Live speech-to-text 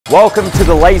Welcome to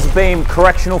the Laser Beam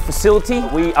Correctional Facility.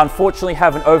 We unfortunately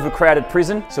have an overcrowded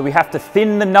prison, so we have to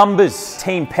thin the numbers.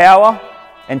 Team Power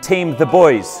and Team The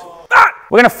Boys.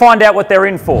 We're gonna find out what they're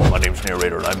in for. My name's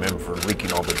Narrator and I'm in for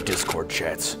leaking all the Discord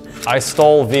chats. I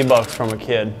stole V-Bucks from a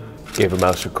kid. Gave a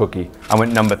mouse a cookie. I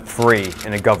went number 3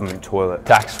 in a government toilet.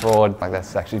 Tax fraud. Like,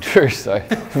 that's actually true, so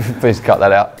please cut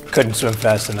that out. Couldn't swim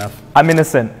fast enough. I'm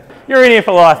innocent. You're in here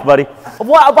for life, buddy.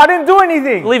 What? I didn't do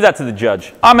anything. Leave that to the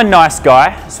judge. I'm a nice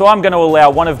guy, so I'm going to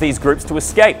allow one of these groups to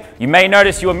escape. You may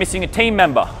notice you are missing a team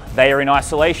member. They are in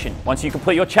isolation. Once you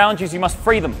complete your challenges, you must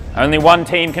free them. Only one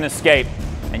team can escape,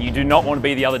 and you do not want to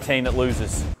be the other team that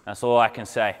loses. That's all I can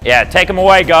say. Yeah, take them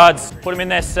away, guards. Put them in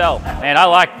their cell. Man, I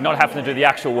like not having to do the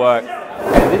actual work.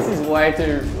 Hey, this is way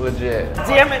too legit.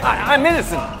 Damn it! I'm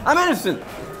innocent. I'm innocent.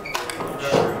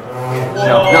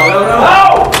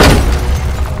 No!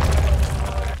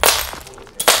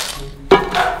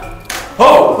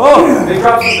 Oh! They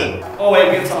dropped something. Oh wait,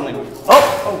 we get something.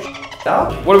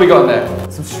 What do we got in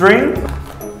there? Some string.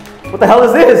 What the hell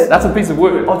is this? That's a piece of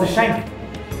wood. Oh, it's a shank.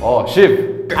 Oh, shiv.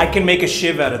 I can make a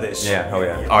shiv out of this. Yeah. Oh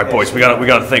yeah. All right, boys, we got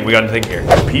a thing here.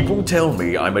 People tell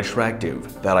me I'm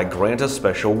attractive, that I grant a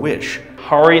special wish.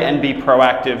 Hurry and be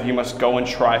proactive. You must go and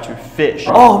try to fish.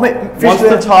 Oh, man. Fish Once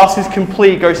there. the task is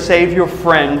complete, go save your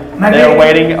friend. They are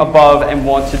waiting above and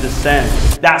want to descend.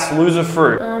 That's loser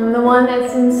fruit. The one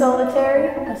that's in solitary.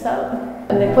 What's up?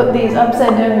 And they put these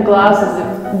upside down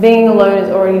glasses. If being alone is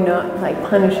already not like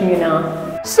punishing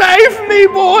enough. Save me,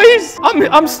 boys!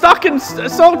 I'm stuck in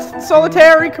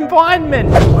solitary confinement.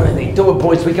 What are they doing,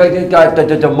 boys? We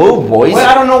gotta move, boys. Well,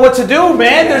 I don't know what to do,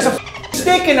 man. There's a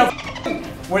stick in a.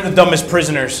 We're the dumbest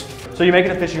prisoners. So you make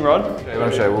it a fishing rod? I'm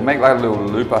gonna show you. We'll make like a little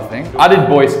loop, I think. I did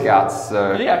Boy Scouts,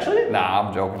 so. Did you actually? Nah,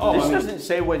 I'm joking. This doesn't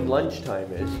say when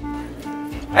lunchtime is.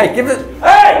 Hey, give it.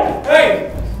 Hey!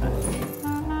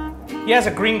 He has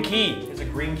a green key. He has a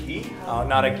green key? Oh,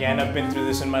 not again. I've been through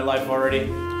this in my life already.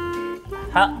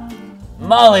 Huh?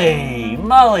 Molly,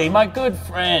 my good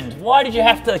friend. Why did you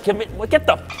have to commit? Get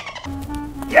the...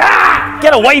 Yeah!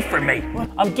 Get away from me.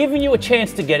 I'm giving you a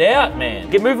chance to get out, man.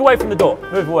 Move away from the door.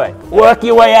 Move away. Work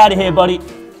your way out of here, buddy.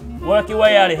 Work your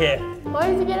way out of here. Why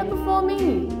did you get up before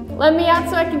me? Let me out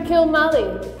so I can kill Molly.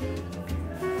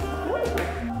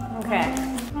 Okay.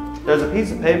 There's a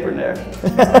piece of paper in there.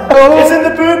 It's in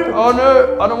the poop! Oh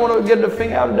no, I don't want to get the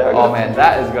thing out of there. Oh man,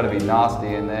 that is gonna be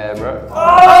nasty in there, bro.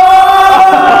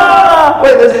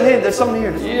 Wait, there's a hint. There's something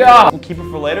here. Yeah. We'll keep it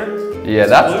for later. Yeah,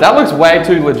 that looks way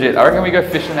too legit. I reckon we go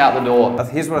fishing out the door.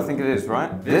 Here's what I think it is, right?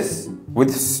 This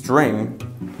with string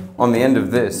on the end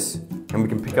of this, and we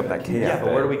can pick up that key out. Yeah,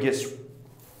 but where do we get...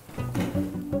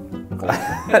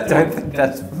 I don't think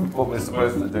that's what we're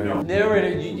supposed to do.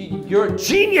 Narrator, you're a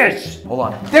genius! Hold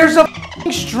on. There's a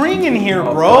string in here,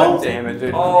 bro! God damn it,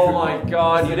 dude. Oh my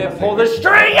god, you didn't pull the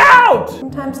string out!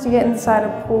 Sometimes to get inside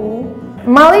a pool.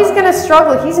 Molly's gonna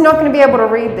struggle. He's not gonna be able to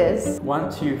read this.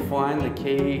 Once you find the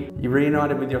key, you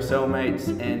reunite it with your cellmates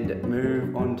and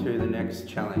move on to the next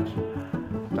challenge.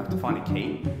 You have to find a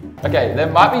key. Okay,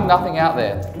 there might be nothing out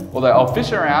there. Although I'll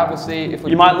fish around, we'll see if we...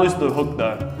 You might lose the hook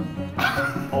though.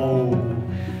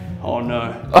 Oh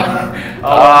no.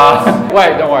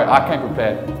 Wait, don't worry, I came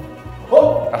prepared.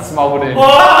 I smuggled in. I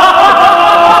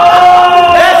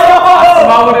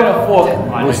smuggled in a fork.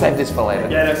 We'll save this for later.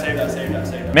 Yeah, no, save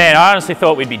that. Man, I honestly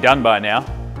thought we'd be done by now.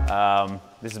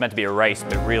 This is meant to be a race,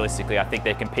 but realistically, I think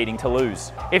they're competing to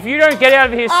lose. If you don't get out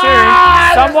of here soon,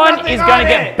 someone is going to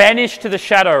get banished to the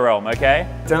Shadow Realm, okay?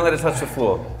 Don't let it touch the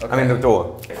floor. I mean the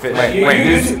door.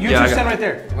 You just stand right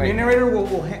there. Narrator,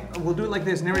 we'll do it like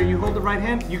this. Narrator, you hold the right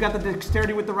hand. You got the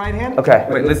dexterity with the right hand? Okay.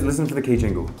 Wait, listen for the key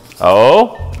jingle.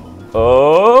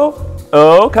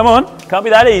 Oh, come on. Can't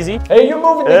be that easy. Hey, you're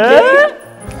moving the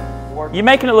key! You're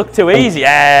making it look too easy.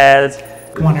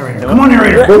 Come on, Narrator. Come on,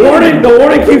 Narrator. The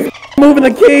warning keeps moving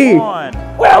the key! Come on.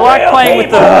 I like playing with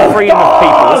the freedom of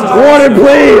people. Warning,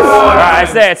 please! Alright,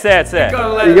 it's there.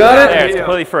 You got There, it? it's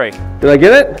completely free. Did I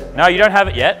get it? No, you don't have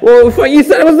it yet. Well, you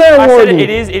said it was there, I said Warden. it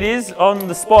is on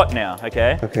the spot now,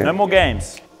 okay? Okay. No more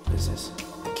games. This is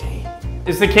the key.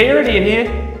 Is the key already in here?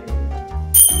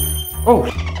 Oh,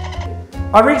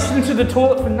 I reached into the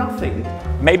toilet for nothing.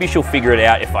 Maybe she'll figure it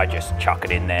out if I just chuck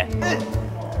it in there.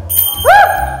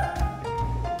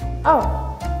 Oh.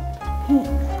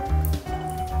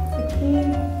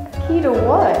 The key to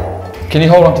what? Can you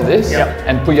hold on to this? Yep.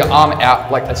 And put your arm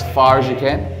out like as far as you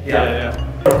can? Yeah.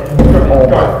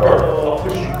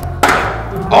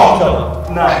 Oh!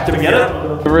 No. Did we get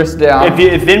it? The wrist down.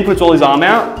 If Vin puts all his arm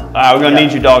out, we're gonna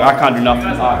need you, dog. I can't do nothing.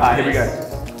 Alright, here we go.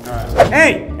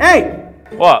 Hey!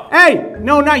 What? Hey!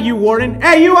 No, not you, Warden.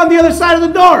 Hey, you on the other side of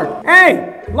the door!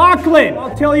 Hey! Lachlan,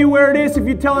 I'll tell you where it is if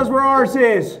you tell us where ours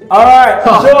is. Alright,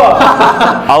 sure.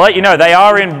 I'll let you know, they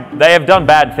have done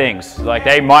bad things. Like,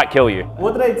 they might kill you.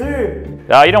 What did I do?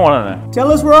 You don't want to know.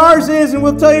 Tell us where ours is and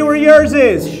we'll tell you where yours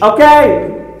is.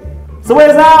 Okay. So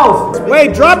where's ours?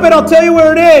 Wait, drop it, I'll tell you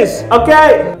where it is.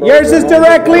 Okay. Yours is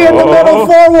directly in the middle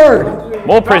forward.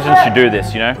 More prisons should do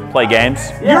this, you know, play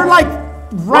games. You're like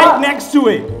right next to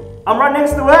it. I'm right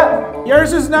next to it.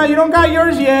 Yours is not, you don't got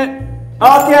yours yet.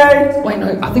 Okay. Wait,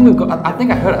 no, I think we've got, I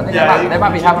think I heard it. I think they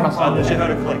might be having us on.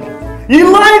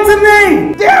 You lied to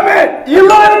me! Damn it! You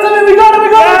lied to me! We got it!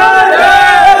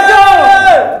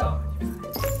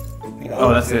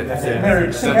 Oh, that's it. That's it.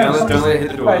 Don't let it hit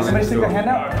the door. Wait, somebody stick their hand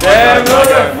out? Damn,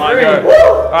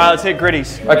 Alright, let's hit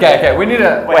gritties. Okay, we need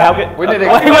to. Wait, how good? We need to.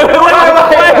 Wait,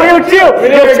 chill! We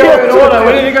need to go in order.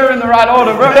 We need to go in the right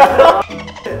order, bro.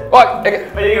 What? Okay.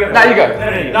 Now you go.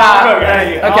 Nah.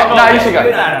 Okay. Now you should go.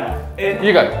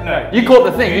 You go. You caught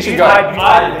the thing. You should go.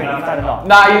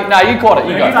 Nah, you caught it.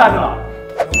 You go.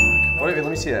 Let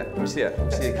me see that. Let me see that. Let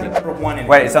me see the key.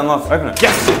 Wait, it's unlocked. Open it.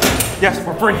 Yes,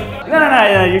 for free.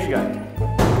 No, you should go.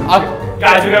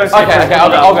 Guys, we gotta. Okay,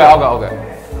 I'll go.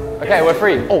 Okay, we're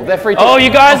free. Oh, they're free too. Oh, you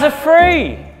guys are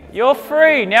free. You're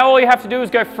free. Now all you have to do is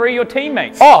go free your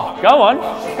teammates. Oh, go on.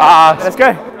 Let's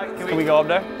go. Can we go up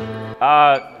there?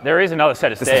 There is another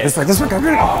set of stairs. This way, go.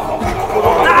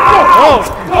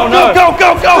 Oh no. Go.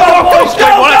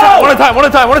 One at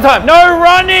a time. No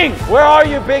running. Where are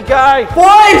you, big guy?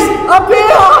 Boys, up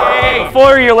here.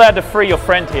 Before you're allowed to free your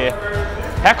friend here,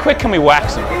 how quick can we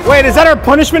wax him? Wait, is that our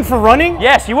punishment for running?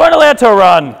 Yes, you weren't allowed to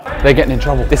run. they're getting in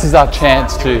trouble. This is our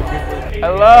chance to.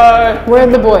 Hello. Where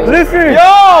are the boys? Listen. Hey,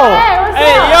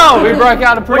 yo. We broke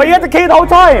out a Wait, you had the key the whole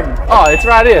time. Oh, it's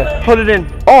right here. Put it in.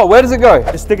 Oh, where does it go?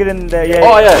 Just stick it in there. Yeah.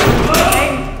 Oh yeah.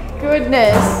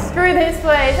 Goodness. Screw this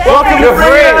place. Welcome to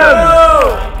freedom.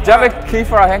 Do you have a key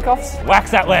for our handcuffs? Wax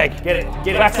that leg. Get it.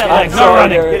 Wax that I'm leg. No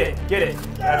sorry, running. dude. Get it.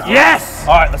 Yes.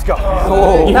 All right, let's go.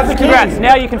 You have the congrats.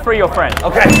 Now you can free your friend.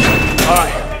 Okay. All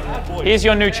right. Here's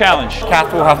your new challenge.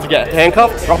 Kath will have to get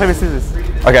handcuffed. Rock, paper, scissors.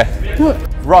 Okay.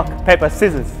 Rock, paper,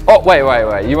 scissors. Oh, wait.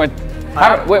 You went.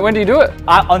 When do you do it?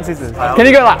 On scissors. Can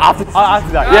you go like after?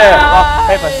 After that. Yeah. Rock,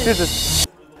 paper, scissors.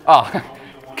 Oh,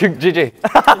 GG.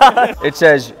 It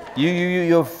says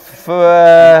you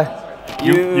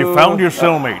found your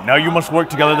cellmate. Now you must work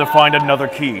together to find another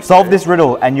key. solve this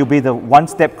riddle and you'll be the one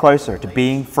step closer to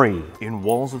being free. In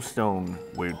walls of stone,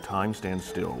 where time stands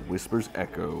still, whispers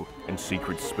echo, and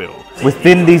secrets spill.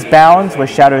 Within these bounds where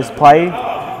shadows play,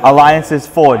 alliances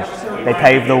forged, they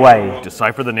pave the way.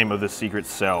 Decipher the name of this secret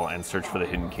cell and search for the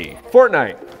hidden key.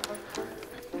 Fortnite.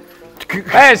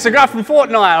 Hey, it's the guy from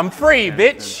Fortnite. I'm free,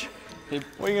 bitch.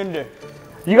 What are you gonna do?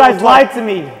 You guys lied to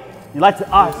me. You lied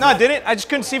to us. No, I didn't. I just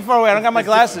couldn't see far away. I don't got my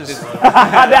glasses.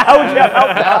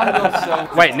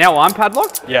 Wait, now I'm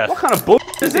padlocked? Yes. What kind of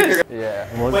bullshit is this? Yeah.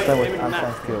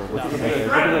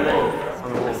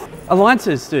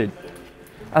 Alliances, dude.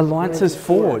 Alliances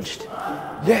forged.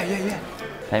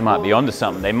 They might be onto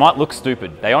something. They might look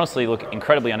stupid. They honestly look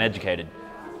incredibly uneducated,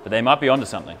 but they might be onto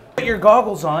something. Put your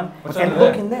goggles on and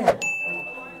look in there.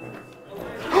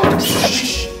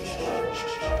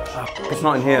 It's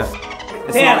not in here.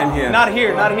 It's Damn, not in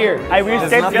here. Not here. Hey, we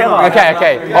stayed together.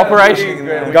 Okay. Operation.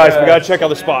 Guys, we gotta check out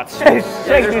the spots. Give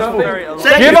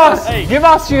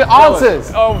us your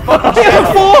answers. Oh, fuck. Give a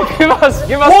fork. Give us the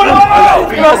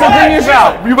thing you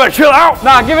found. You better chill out!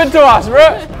 Nah, give it to us,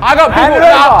 bro. I got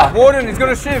people. Warden, he's got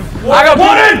a shiv. I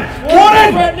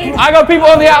got people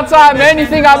on the outside, man. You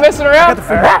think I'm messing around?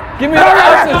 Give me the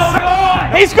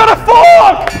answers. He's got a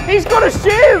fork! He's got a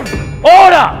shiv!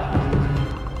 Order!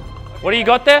 What do you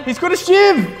got there? He's got a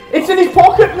shiv! It's in his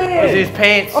pocket, man! His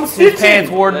pants. I'm stitching. His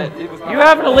pants, Warden. You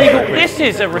have an illegal. This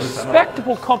is a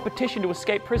respectable competition to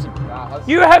escape prison.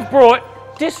 You have brought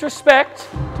disrespect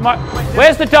to my.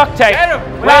 Where's the duct tape?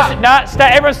 Where's it? Nah, stay.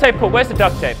 Everyone stay put. Where's the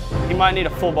duct tape? He might need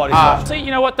a full body shot. See, you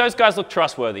know what? Those guys look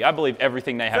trustworthy. I believe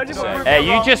everything they have to say. Hey,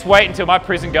 you just wait until my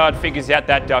prison guard figures out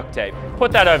that duct tape.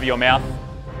 Put that over your mouth.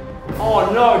 Oh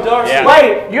no, Darcy. Yeah.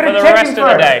 Wait, you For gotta the check rest him of the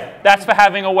first. day. That's for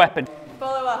having a weapon.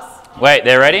 Follow us. Wait,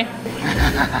 they're ready?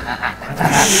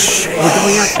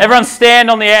 Everyone stand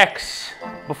on the X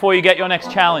before you get your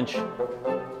next challenge. I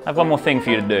have one more thing for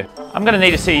you to do. I'm gonna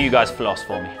need to see you guys floss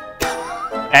for me.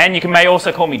 And you may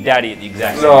also call me Daddy at the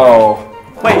exact same time.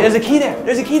 No. Wait, there's a key there.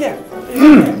 There's a key there.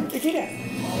 There's a key there.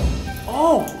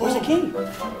 Oh, where's the key?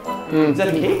 Is that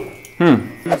a key?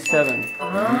 7.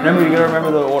 Remember, you gotta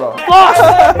remember the order. Floss!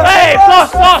 Hey,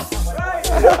 floss!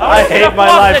 I hate my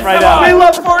life right now. We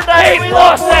love Fortnite! We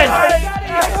lost it!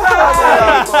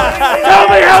 Tell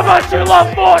me how much you love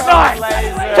Fortnite!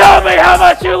 Tell Tell me how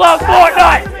much you love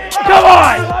Fortnite! Come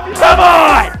on! Come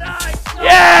on!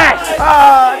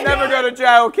 Yes! Never go to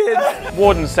jail, kids.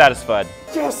 Warden's satisfied.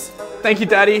 Yes. Thank you,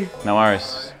 Daddy. No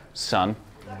worries, son.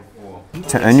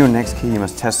 To earn your next key, you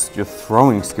must test your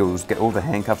throwing skills, get all the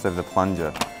handcuffs over the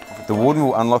plunger. The warden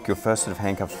will unlock your first set of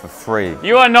handcuffs for free.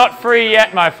 You are not free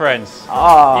yet, my friends. You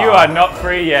are not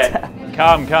free yet.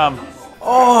 Come, come.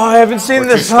 Oh, I haven't seen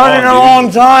the sun in a long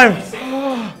time.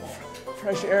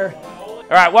 Fresh air.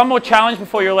 All right, one more challenge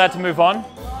before you're allowed to move on.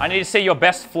 I need to see your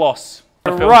best floss.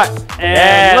 Right.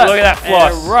 And look at that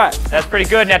floss. Right. That's pretty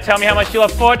good. Now tell me how much you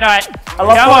love Fortnite. I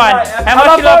love Come Fortnite. on. How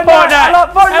much you love Fortnite? I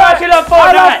love Fortnite. How much you love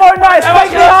Fortnite? I love Fortnite. How much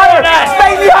Make you me love hotter. Fortnite?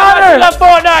 Make me How much hotter. you love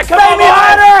Fortnite? Come Make on, me boys.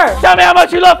 hotter. Tell me how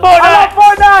much you love Fortnite. I love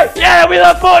Fortnite. Yeah, we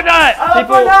love Fortnite. I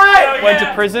love Fortnite. Went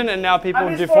to prison and now people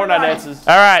do Fortnite dances.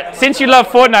 All right, since you love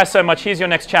Fortnite so much, here's your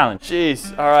next challenge.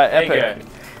 Jeez. All right, There you epic.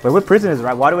 go. But we're prisoners,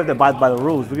 right? Why do we have to abide by the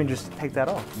rules? We can just take that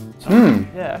off.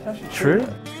 Yeah, that's actually True.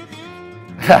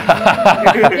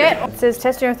 It says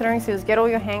test your throwing skills. Get all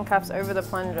your handcuffs over the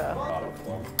plunger.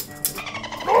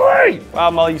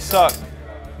 Wow, Molly, you suck.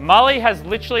 Mully has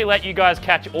literally let you guys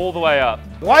catch all the way up.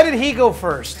 Why did he go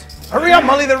first? Hurry up,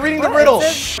 Molly, they're reading the riddle.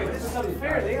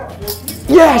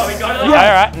 Yes! All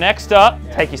right, next up,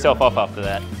 take yourself off after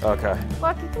that. Okay.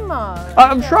 Lucky, come on.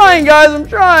 I'm trying, guys, I'm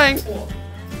trying.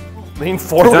 Lean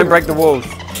forward. Don't break the walls.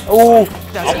 Oh.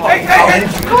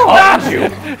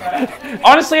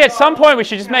 Honestly, at some point, we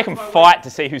should just make them fight to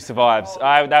see who survives.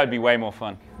 That would be way more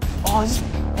fun. Oh, this is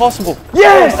possible.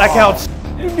 Yes! That counts.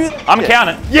 I'm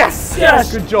counting. Yes!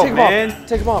 Yes! Good job, man.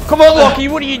 Take him off. Come on, Lockie,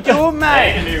 what are you doing,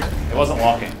 man? It wasn't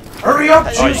locking. Hurry up,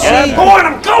 Juicy. Go on,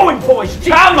 I'm going, boys.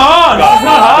 Come on, it's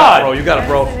not hard. Bro, you got it,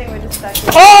 bro. I think we're just stuck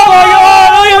here. Oh my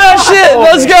god, look at that shit!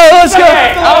 Let's go, let's go!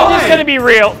 Okay, I'm just gonna be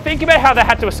real. Think about how they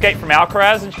had to escape from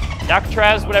Alcatraz and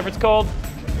Alcatraz, whatever it's called.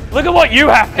 Look at what you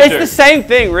have to do. It's the same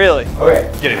thing, really.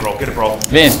 Get it, bro. Get it, bro.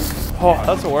 Vin, Oh,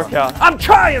 that's a workout. I'm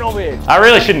trying over here. I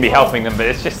really shouldn't be helping them, but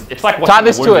it's like watching Tie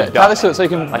this a to wounded it. Tie duck. this to it so you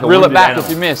can Like a reel it wounded back animal. if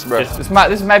you miss, bro. Just-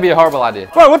 This may be a horrible idea.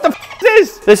 Bro, what the f is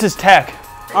this? This is tech.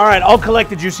 All right, I'll collect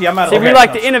the Juicy. I'm out of See, we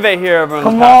like to innovate here, everyone.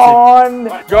 Come on.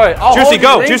 Go. Oh, Juicy,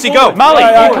 go. Juicy, go. Molly,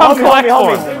 you come collect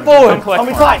hold for me. him. Forward. Collect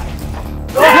for him.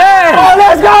 Yeah! Oh,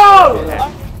 let's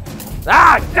go!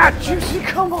 Ah, that Juicy,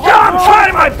 come on. I'm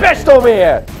trying my best over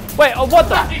here. Wait, oh, what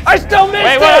the? I still missed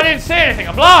Wait, it! I didn't see anything.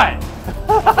 I'm blind.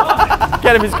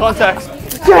 Get him his contacts.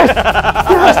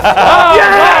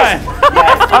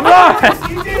 I'm blind.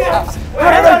 How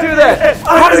did I do that?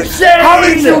 How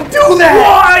did you do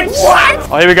that? What?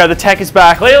 Oh, here we go. The tech is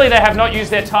back. Clearly, they have not used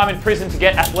their time in prison to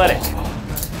get athletic.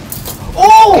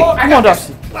 Oh! Come on,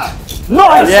 Dusty.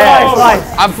 Nice, Yeah.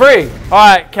 nice. I'm free. All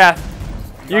right, Kath.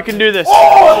 You can do this.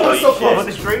 Oh, so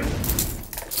close.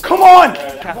 Come on!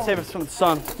 Kath, save us from the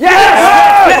sun.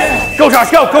 Yes! Go, Josh,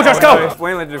 go. Go, Josh, go.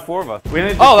 We only did 4 of us.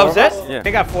 Oh, that was it? Yeah.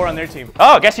 They got 4 on their team.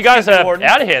 Oh, I guess you guys are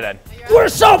out of here then. We're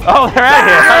so. Oh, they're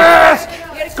out of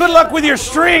here. Good luck with your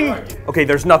string. Okay,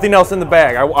 there's nothing else in the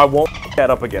bag. I won't that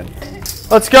up again.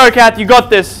 Let's go, Kath. You got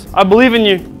this. I believe in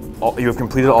you. You have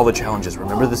completed all the challenges.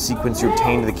 Remember the sequence you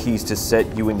obtained the keys to set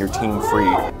you and your team free.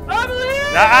 No, do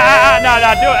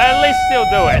it. At least still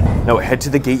do it. No, head to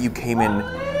the gate you came in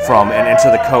from and enter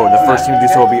the code. The first thing you do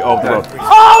so will be over the road.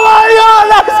 Oh my God!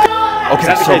 Let's go.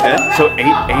 Okay, so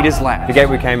 8 is last. The gate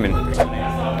we came in.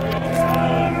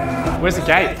 Where's the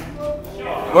gate?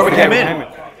 Where we came in.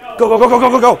 Go, go, go, go, go,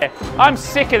 go, go. I'm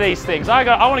sick of these things. I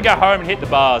want to go home and hit the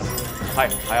bars. Hi,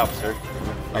 officer.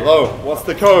 Hello, what's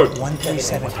the code?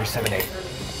 137378.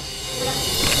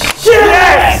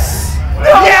 Yes!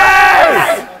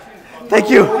 Yes! Thank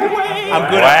you. I'm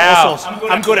good Wow. at puzzles.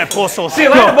 I'm good at puzzles. See you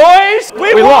later, boys.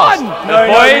 We lost. won. The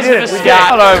boys of the It's stick.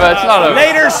 not over. It's not over.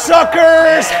 Later,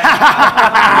 suckers.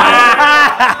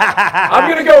 I'm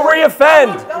gonna go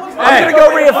re-offend. I'm gonna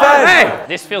go re-offend. Hey,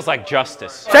 this feels like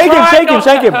justice. Shake him, shake him,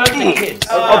 shake him.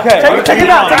 Okay. Take him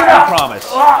out, take him out. I promise.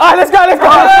 All right, let's go, let's go.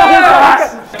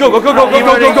 Go, go, go, go, go,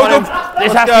 go, go, go, go.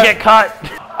 This has to get cut.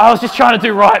 I was just trying to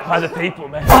do right by the people,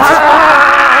 man.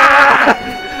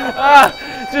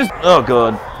 Oh,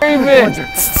 God.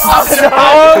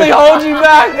 I'll only hold you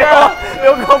back, bro.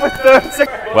 He'll go for third.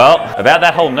 Well, about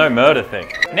that whole no murder thing.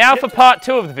 Now for part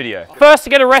 2 of the video. First to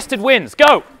get arrested wins.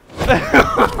 Go.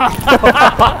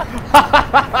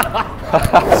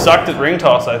 Sucked at ring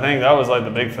toss, I think. That was like the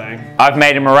big thing. I've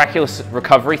made a miraculous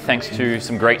recovery thanks to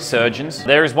some great surgeons.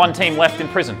 There is one team left in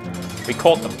prison. We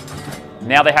caught them.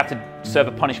 Now they have to serve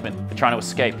a punishment for trying to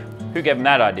escape. Who gave them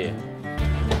that idea?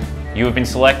 You have been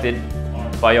selected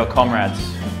by your comrades,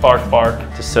 bark bark,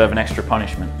 to serve an extra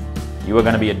punishment. You are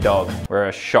going to be a dog. Wear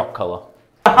a shock collar.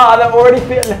 Ah, that already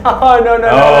fit. No.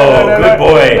 Good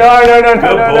boy. No. Good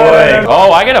boy.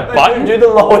 Oh, I get a button. Do the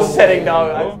lowest setting,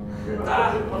 no.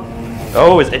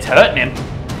 Oh, it's hurting him.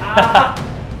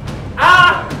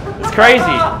 It's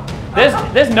crazy.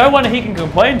 There's no one he can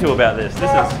complain to about this.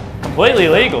 This is completely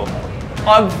illegal.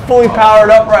 I'm fully powered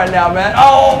up right now, man.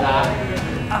 Oh.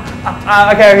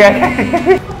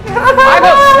 Okay. I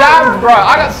got stabbed, bro.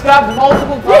 I got stabbed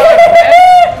multiple times.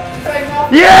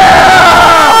 Yeah!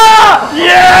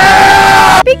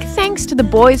 Big thanks to the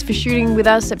boys for shooting with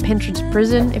us at Pentridge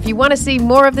Prison. If you want to see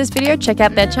more of this video, check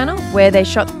out their channel where they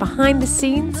shot behind the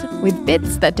scenes with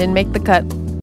bits that didn't make the cut.